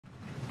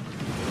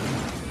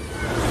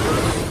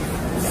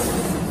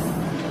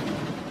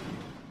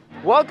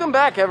Welcome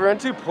back everyone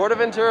to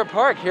PortAventura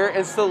Park here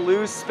in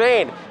Salou,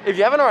 Spain. If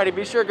you haven't already,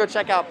 be sure to go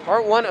check out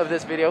part 1 of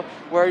this video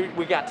where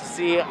we got to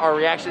see our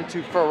reaction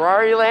to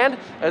Ferrari Land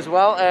as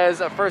well as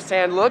a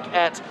first-hand look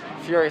at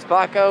Furious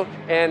Baco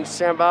and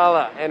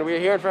Shambhala. And we're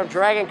here from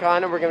Dragon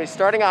Con and we're going to be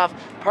starting off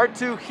part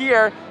 2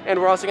 here, and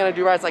we're also going to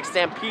do rides like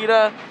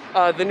Stampida,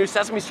 the new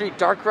Sesame Street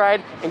Dark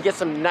Ride, and get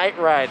some night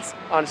rides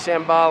on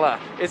Shambhala.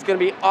 It's going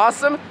to be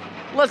awesome.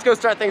 Let's go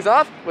start things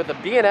off with a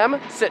B&M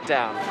sit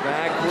down.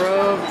 Back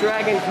row of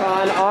Dragon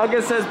Con.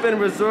 August has been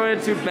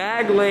resorted to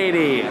Bag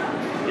Lady.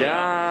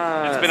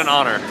 Yeah. It's been an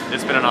honor.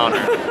 It's been an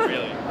honor.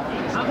 Really.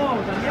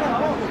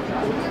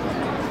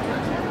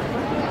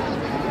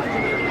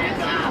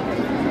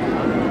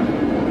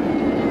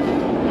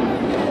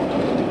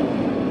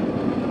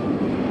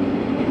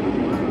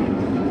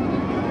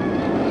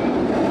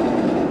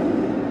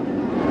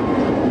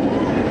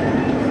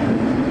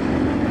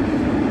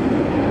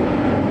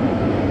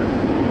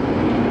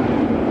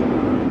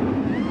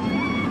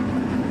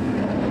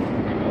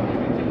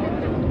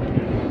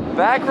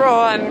 Back row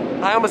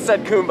on, I almost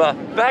said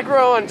Kumba. Back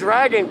row on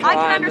Dragon Con. I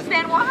can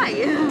understand why.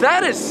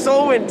 That is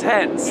so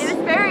intense. It is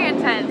very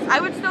intense.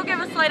 I would still give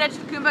a slight edge to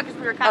Kumba because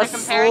we were kind of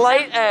comparing. A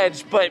slight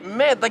edge, but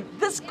man, like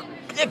this,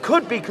 it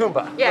could be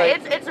Kumba. Yeah,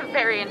 like, it's a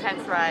very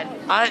intense ride.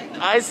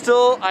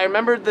 I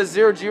remember the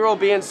Zero Giro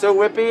being so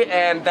whippy,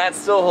 and that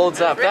still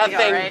holds up. That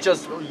thing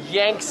just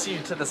yanks you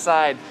to the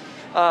side.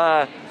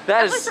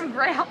 That is some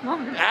great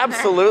moments.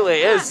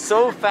 Absolutely, it is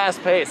so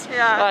fast paced.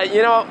 Yeah.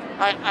 You know,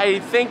 I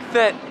think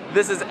that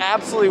this is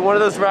absolutely one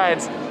of those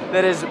rides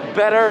that is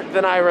better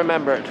than I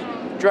remembered.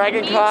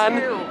 Dragon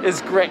Con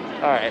is great.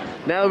 All right,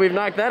 now that we've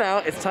knocked that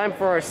out, it's time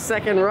for our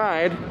second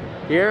ride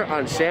here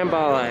on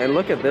Shambhala. And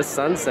look at this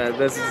sunset.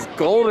 This is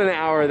golden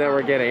hour that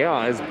we're getting. Oh,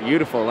 it's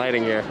beautiful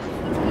lighting here.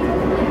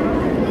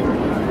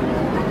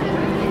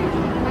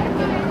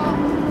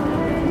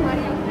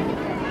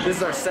 This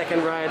is our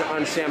second ride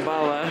on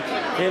Shambhala,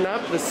 hitting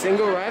up the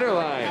single rider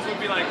line. This would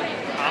be like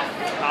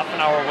half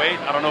an hour wait.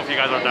 I don't know if you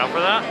guys are down for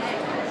that.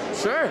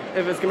 Sure,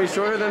 if it's gonna be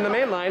shorter than the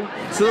main line.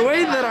 So the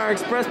way that our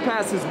express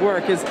passes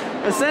work is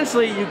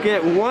essentially you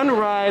get one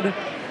ride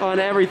on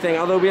everything,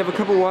 although we have a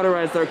couple water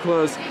rides that are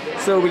closed,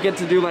 so we get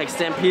to do like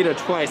Stampida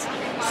twice.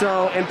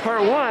 So in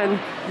part 1,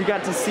 you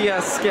got to see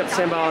us skip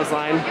Shambhala's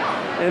line,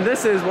 and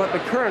this is what the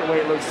current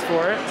wait looks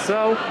for it.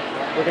 So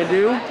we're gonna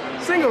do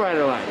single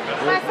rider line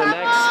with the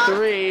next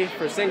 3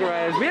 for single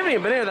riders. We haven't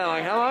even been here that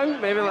long. How long?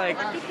 Maybe like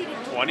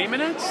 20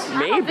 minutes?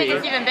 Maybe. I don't think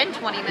it's even been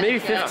 20 minutes. Maybe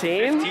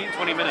 15? Yeah, 15,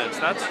 20 minutes.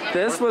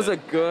 This was a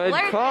good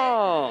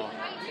call.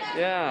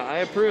 Yeah, I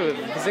approve.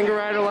 If the single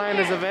rider line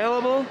is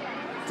available,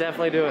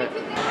 definitely do it.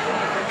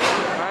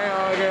 Bye,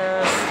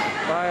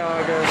 August. Bye,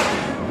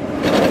 August.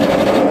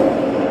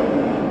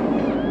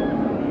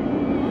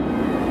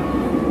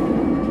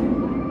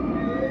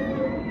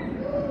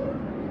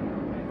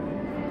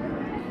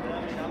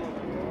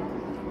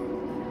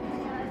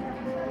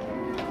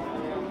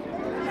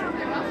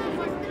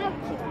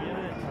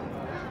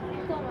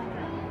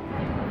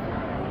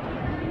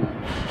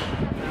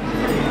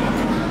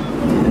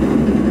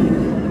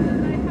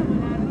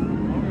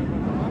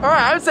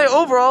 Alright, I would say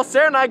overall,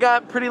 Sarah and I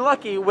got pretty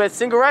lucky with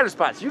single rider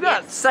spots. You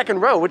got second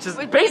row, which is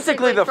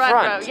basically the front.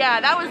 Row. Yeah,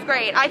 that was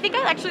great. I think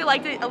I actually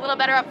liked it a little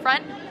better up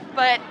front,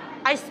 but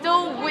I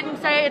still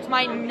wouldn't say it's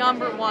my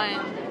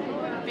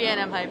 #1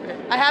 B&M hybrid.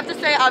 I have to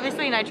say,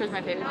 obviously, Nitro's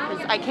my favorite,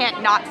 because I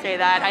can't not say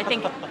that. I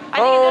think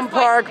home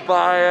park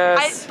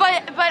bias.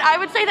 But I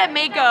would say that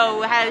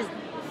Mako has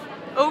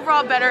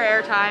overall better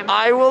airtime.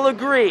 I will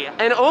agree.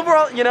 And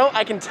overall, you know,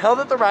 I can tell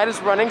that the ride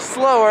is running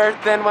slower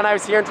than when I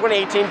was here in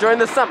 2018 during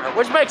the summer,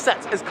 which makes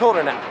sense. It's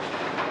colder now.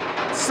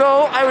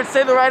 So I would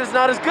say the ride is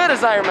not as good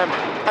as I remember.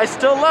 I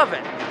still love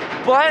it.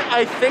 But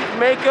I think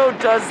Mako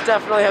does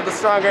definitely have the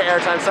stronger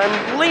airtime, so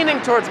I'm leaning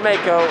towards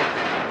Mako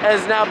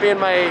as now being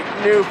my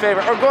new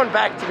favorite, or going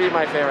back to be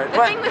my favorite.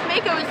 The thing with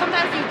Mako is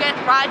sometimes you get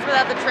rides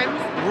without the trims.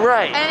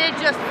 Right. And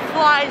it just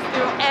flies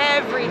through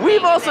everything.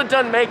 We've also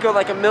done Mako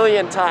like a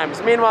million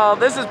times. Meanwhile,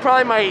 this is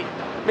probably my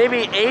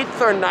maybe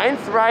 8th or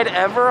 9th ride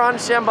ever on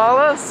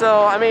Shambhala.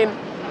 So, I mean,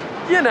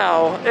 you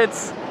know,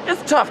 it's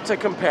tough to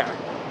compare.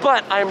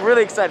 But I'm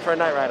really excited for a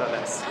night ride on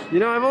this. You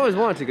know, I've always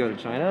wanted to go to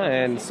China,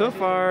 and so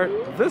far,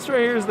 this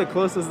right here is the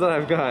closest that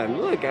I've gotten.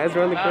 Look, guys,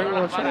 we're on the Great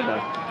Wall of China.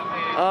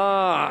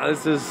 Ah,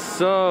 this is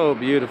so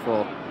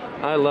beautiful.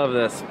 I love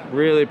this.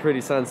 Really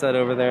pretty sunset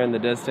over there in the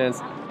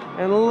distance.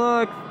 And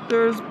look,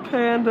 there's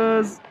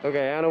pandas.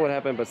 Okay, I don't know what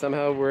happened, but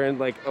somehow we're in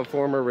like a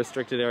former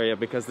restricted area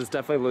because this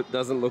definitely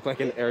doesn't look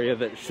like an area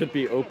that should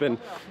be open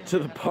to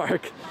the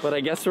park. But I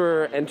guess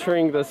we're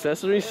entering the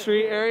Sesame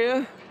Street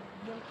area.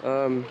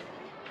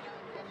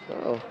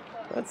 Oh,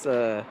 that's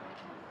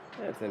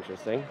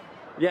interesting.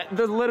 Yeah,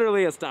 there's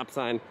literally a stop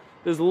sign.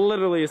 There's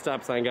literally a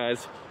stop sign,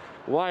 guys.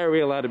 Why are we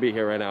allowed to be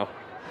here right now?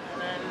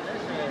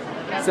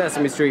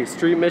 Sesame Street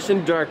Street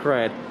Mission Dark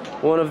Ride.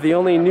 One of the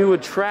only new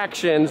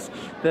attractions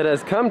that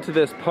has come to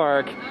this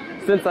park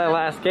since I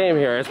last came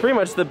here. It's pretty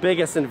much the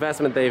biggest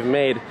investment they've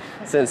made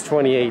since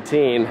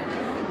 2018.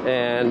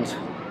 And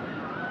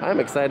I'm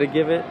excited to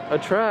give it a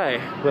try.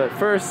 But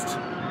first,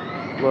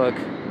 look,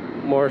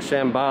 more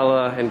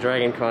Shambhala and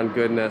Dragon Con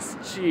goodness.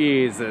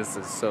 Jeez, this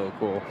is so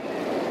cool.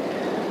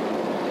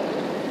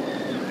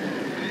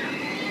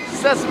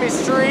 Sesame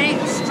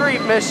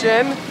Street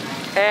mission,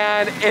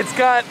 and it's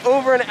got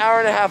over an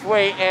hour-and-a-half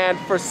wait, and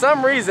for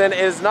some reason it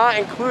is not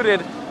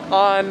included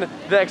on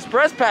the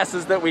express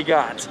passes that we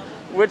got,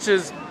 which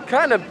is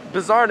kind of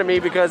bizarre to me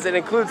because it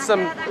includes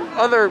some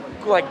other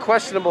like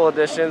questionable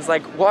additions,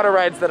 like water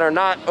rides that are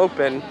not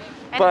open. And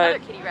but another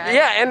kiddie ride.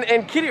 Yeah,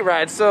 and kiddie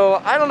rides.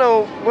 So I don't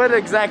know what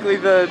exactly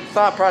the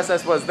thought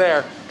process was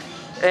there.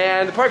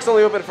 And the park's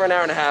only open for an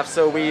hour-and-a-half,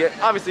 so we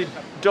obviously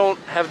don't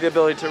have the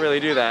ability to really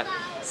do that.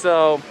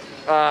 So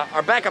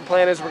our backup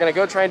plan is we're gonna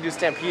go try and do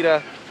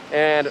Stampida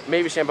and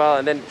maybe Shambhala,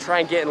 and then try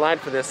and get in line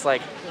for this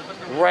like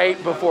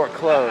right before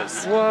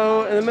close.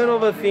 Whoa, in the middle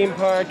of a theme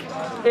park,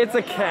 it's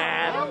a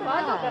cat.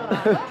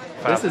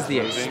 This is the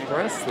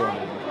express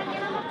line.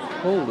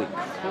 Holy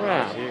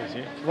crap.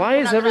 Why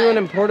is everyone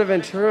in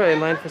PortAventura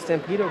in line for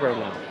Stampida right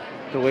now?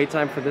 The wait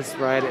time for this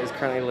ride is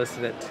currently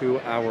listed at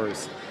 2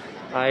 hours.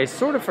 I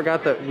sort of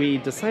forgot that we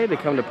decided to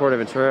come to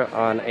PortAventura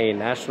on a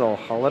national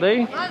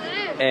holiday,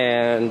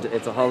 and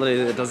it's a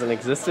holiday that doesn't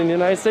exist in the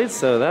United States,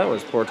 so that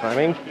was poor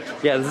timing.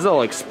 Yeah, this is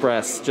all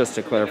express, just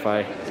to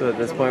clarify. So at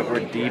this point, we're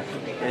deep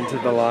into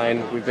the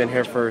line. We've been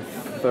here for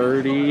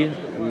 30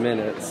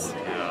 minutes.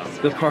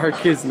 The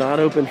park is not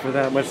open for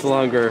that much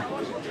longer,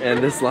 and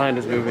this line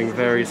is moving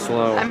very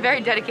slow. I'm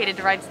very dedicated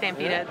to ride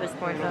Stampida at this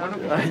point, though.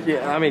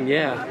 Yeah, I mean,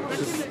 yeah.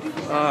 Just,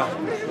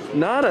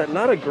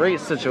 not a great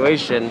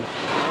situation.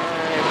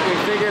 We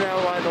figured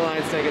out why the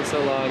line's taking so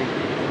long.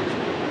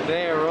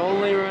 They are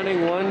only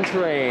running one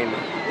train.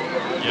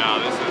 Yeah,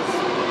 this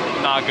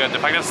is not good. The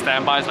fact that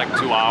standby is like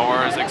 2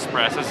 hours,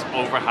 express is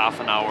over half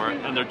an hour,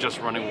 and they're just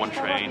running one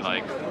train.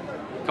 Like,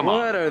 come on.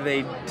 What are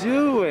they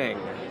doing?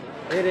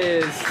 It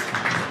is,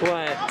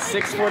 what,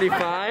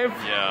 6:45?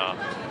 Yeah.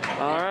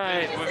 All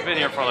right. We've been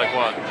here for like,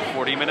 what,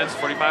 40 minutes,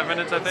 45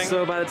 minutes, I think?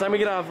 So by the time we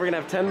get off, we're gonna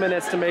have 10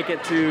 minutes to make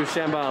it to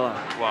Shambhala.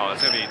 Wow,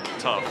 it's gonna be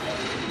tough.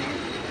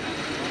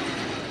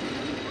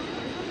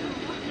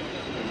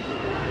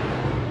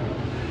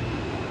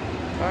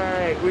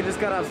 Alright, we just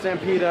got off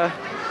Stampida.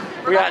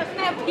 We got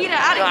Stampida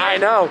out of here. I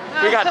know.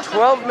 We got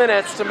 12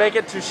 minutes to make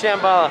it to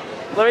Shambhala.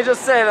 Let me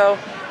just say though,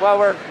 while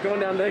we're going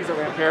down the exit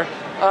ramp here,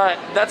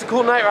 that's a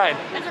cool night ride.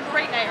 It's a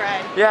great night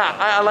ride. Yeah,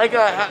 I like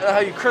how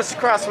you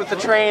crisscross with the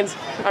trains.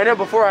 I know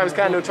before I was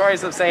kind of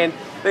notorious of saying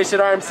they should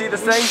RMC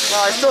this thing.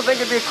 Well, I still think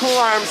it'd be a cool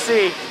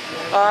RMC.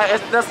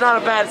 That's not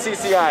a bad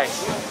CCI.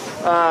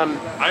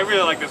 I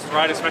really like this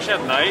ride, especially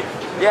at night.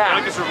 Yeah. I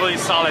think it's a really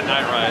solid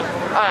night ride.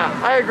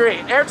 I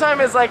agree. Airtime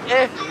is like,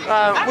 eh.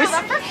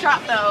 That first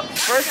shot though.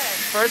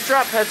 First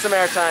drop had some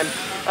airtime.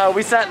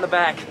 We sat in the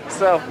back,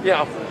 so, you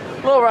know,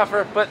 a little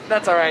rougher, but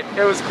that's all right.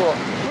 It was cool.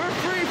 We're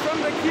free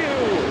from the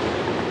queue.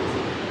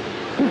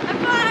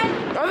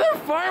 Are there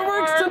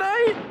fireworks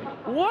tonight?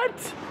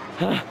 What?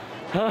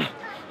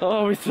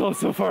 Oh, we still have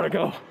so far to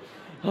go.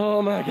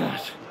 Oh my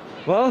gosh.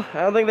 Well,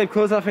 I don't think they've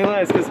closed off any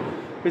lines because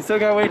we still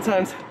got wait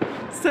times.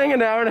 Staying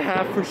an hour and a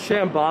half for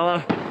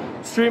Shambhala.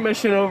 Street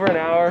mission over an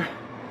hour.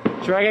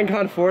 Dragon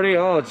Con 40,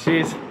 oh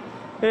jeez.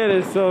 It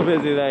is so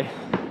busy today.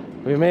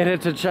 We made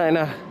it to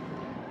China.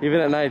 Even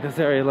at night, this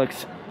area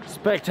looks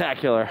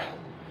spectacular.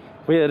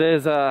 It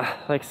is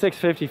like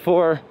 6:54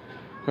 or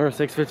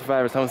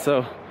 6:55 or something,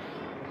 so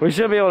we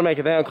should be able to make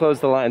it. They don't close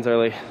the lines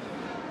early.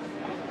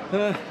 We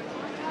made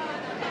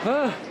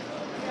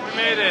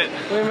it.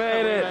 We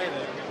made it.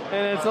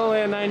 And it's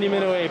only a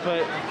 90-minute wait,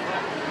 but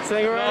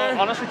well,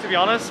 honestly, to be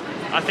honest,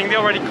 I think they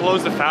already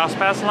closed the fast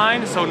pass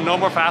line, so no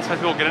more fast pass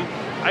people get in.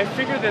 I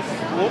figure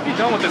we'll be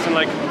done with this in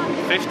like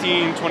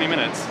 15, 20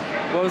 minutes.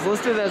 What was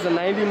listed as a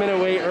 90-minute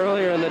wait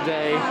earlier in the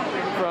day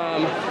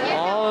from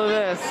all of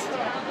this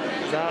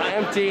is now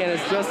empty, and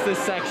it's just this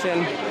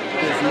section.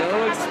 There's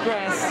no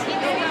express.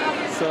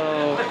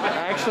 So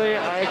actually,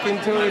 I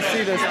can totally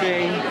see this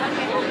being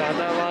not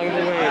that long of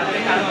a wait.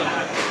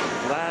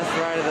 Last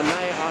ride of the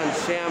night on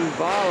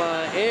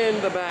Shambhala in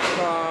the back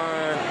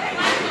car.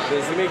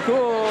 This is gonna be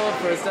cool.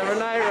 First ever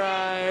night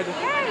ride.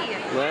 Yay!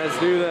 Let's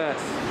do this.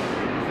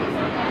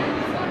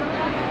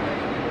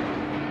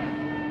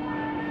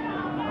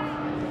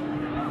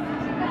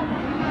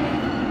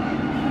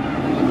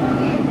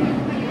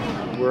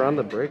 We're on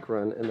the brake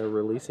run and they're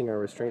releasing our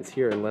restraints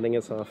here and letting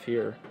us off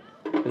here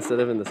instead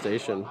of in the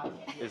station.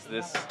 Is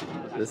this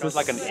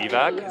like an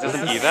Evac? Is this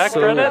an Evac so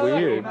credit?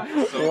 Weird.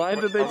 Why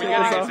did they take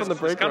us off on the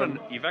brake run? Is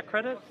this an Evac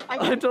credit?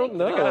 I don't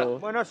know.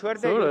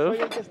 Sort of.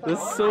 This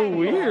is so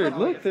weird.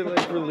 Look, they're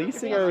like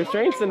releasing our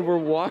restraints and we're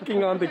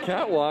walking on the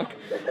catwalk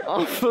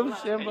off of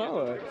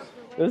Shambhala.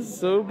 This is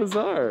so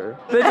bizarre.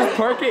 They just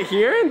park it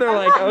here and they're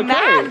like, okay.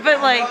 Mad,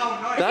 but like,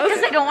 because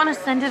they don't want to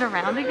send it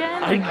around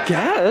again? I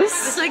guess.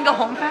 So they can go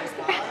home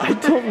faster? I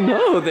don't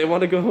know. They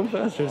want to go home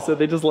faster, so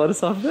they just let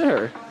us off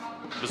there.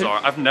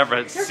 bizarre. I've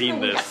never seen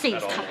this at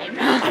Saves all. time.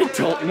 I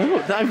don't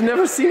know. I've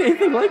never seen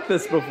anything like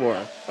this before.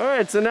 All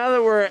right, so now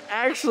that we're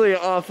actually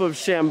off of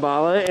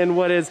Shambhala in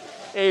what is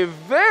a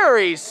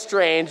very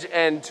strange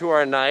end to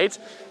our night,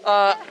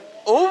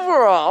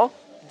 overall,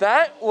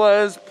 that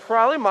was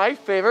probably my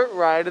favorite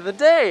ride of the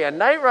day. A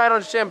night ride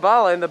on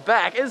Shambhala in the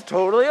back is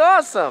totally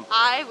awesome.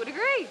 I would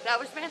agree. That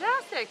was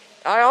fantastic.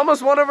 I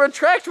almost want to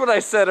retract what I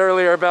said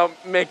earlier about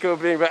Mako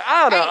being back.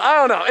 I don't know. Hey, I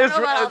don't know. I don't know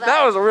about all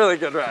That was a really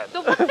good ride.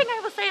 The one thing I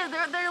will say is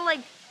they're like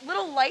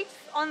little lights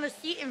on the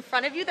seat in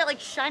front of you that like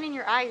shine in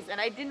your eyes, and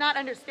I did not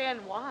understand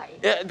why.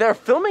 Yeah, they're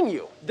filming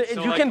you.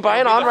 So, You like, can buy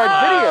an it'll be the on-ride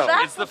flash. video.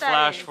 That's It's the what that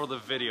flash is. for the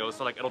video,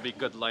 so like it'll be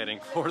good lighting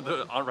for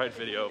the on-ride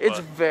video. It's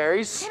but very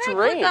Can I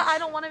strange. put that I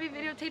don't want to be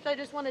videotaped, I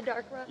just want a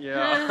dark ride?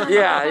 yeah.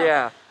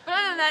 Yeah. But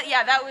other than that,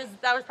 yeah, that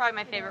was probably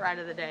my favorite ride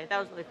of the day. That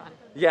was really fun.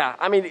 Yeah,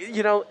 I mean,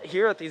 you know,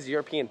 here at these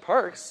European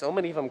parks, so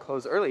many of them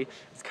close early.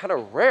 It's kind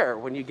of rare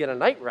when you get a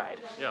night ride.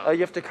 Yeah. You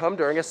have to come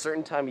during a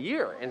certain time of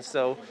year, and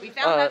so We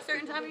found that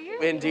certain time of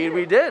year. indeed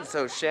we did.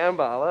 So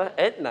Shambhala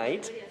at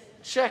night,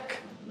 check.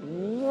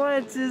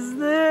 What is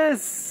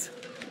this?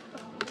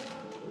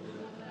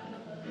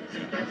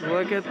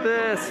 Look at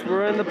this.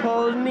 We're in the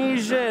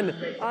Polynesian.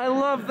 I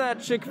love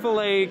that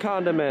Chick-fil-A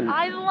condiment.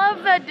 I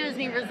love that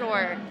Disney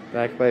resort.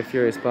 Back by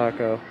Furious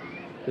Baco.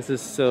 This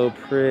is so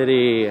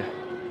pretty.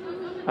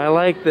 I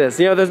like this.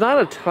 You know, there's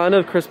not a ton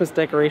of Christmas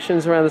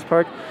decorations around this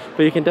park,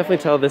 but you can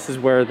definitely tell this is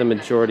where the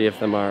majority of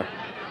them are.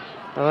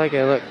 I like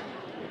it. Look,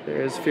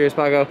 there's Furious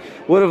Baco.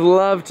 Would have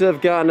loved to have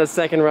gotten a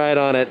second ride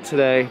on it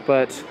today,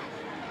 but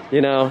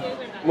you know,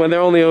 when they're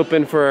only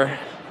open for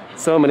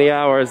so many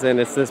hours and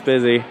it's this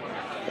busy,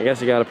 I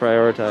guess you gotta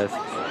prioritize.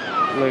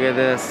 Look at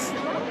this.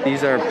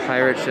 These are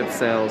pirate ship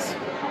sails.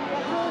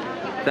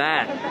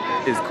 That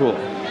is cool.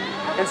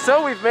 And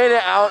so we've made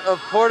it out of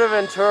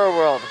PortAventura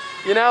World.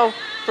 You know,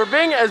 for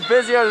being as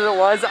busy as it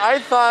was, I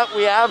thought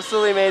we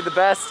absolutely made the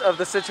best of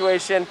the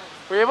situation.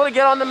 We were able to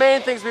get on the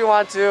main things we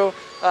want to.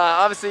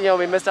 Obviously, you know,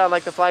 we missed out on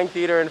like the Flying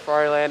Theater in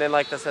Ferraryland and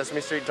like the Sesame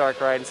Street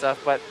Dark Ride and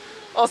stuff, but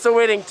also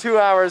waiting 2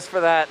 hours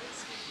for that.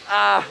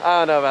 I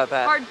don't know about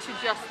that. Hard to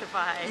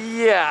justify.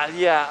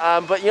 Yeah.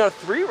 But you know,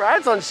 3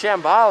 rides on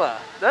Shambhala.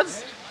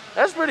 That's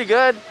pretty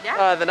good.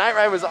 Yeah. The night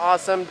ride was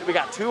awesome. We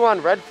got 2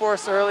 on Red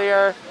Force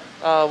earlier.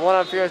 1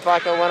 on Furious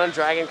Baco, 1 on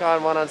Dragon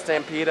Con, 1 on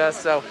Stampida.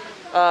 So,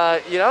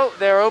 you know,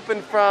 they're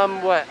open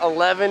from what,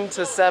 11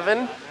 to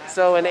 7.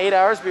 So in 8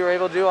 hours, we were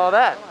able to do all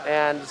that.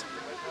 And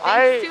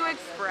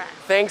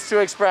Thanks to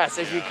Express.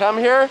 If you come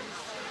here,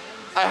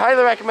 I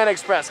highly recommend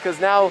Express, because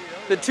now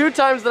the 2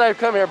 times that I've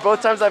come here,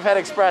 both times I've had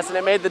Express, and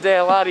it made the day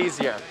a lot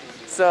easier.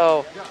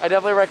 So I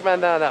definitely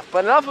recommend that enough.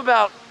 But enough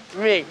about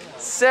me.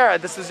 Sarah,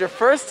 this was your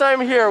first time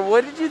here.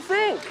 What did you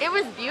think? It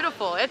was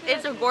beautiful.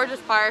 It's a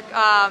gorgeous park.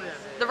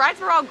 The rides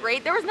were all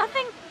great. There was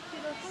nothing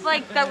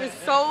like that was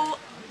so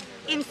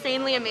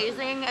insanely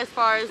amazing as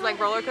far as like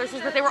roller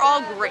coasters, but they were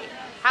all great.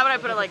 How would I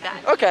put it like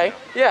that? Okay,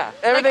 yeah,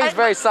 everything's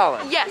very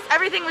solid. Yes,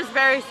 everything was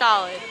very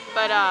solid.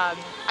 But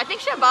I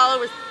think Shambhala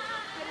was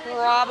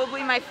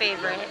probably my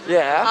favorite.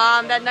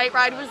 Yeah. That night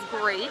ride was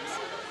great.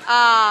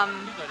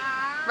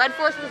 Red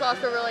Force was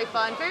also really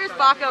fun. Furious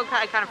Baco,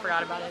 I kind of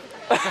forgot about it.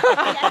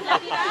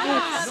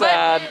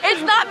 Sad. But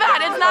it's not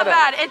bad. It's not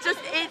bad. It just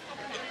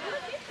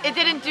it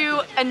didn't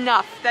do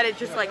enough that it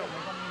just like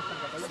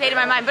stayed in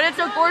my mind. But it's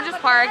a gorgeous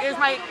park. It was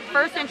my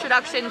first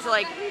introduction to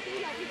like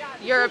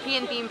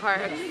European theme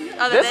parks.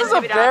 This is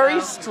a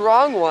very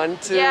strong one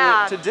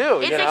to do.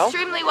 It's you know?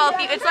 extremely well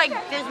themed. It's like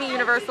Disney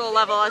Universal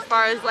level as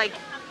far as like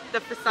the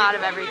facade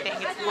of everything.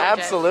 It's gorgeous.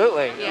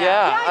 Absolutely,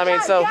 yeah. I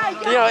mean, so,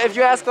 you know, if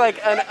you ask like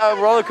a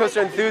roller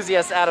coaster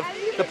enthusiast out of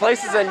the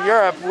places in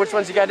Europe, which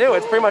ones you gotta do,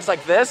 it's pretty much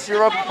like this,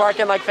 Europa Park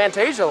and like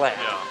Fantasia Land.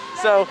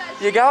 Yeah. So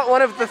you got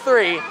one of the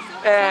 3,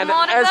 and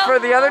as for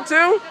the other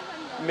 2,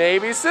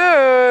 maybe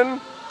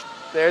soon.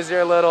 There's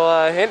your little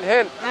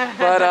hint.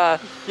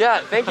 But yeah,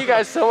 thank you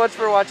guys so much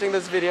for watching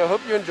this video. Hope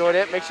you enjoyed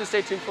it. Make sure to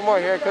stay tuned for more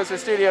here at Coaster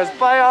Studios.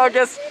 Bye,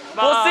 August.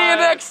 Bye. We'll see you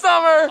next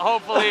summer.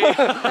 Hopefully.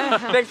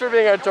 Thanks for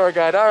being our tour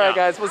guide. All right,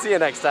 guys, we'll see you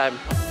next time.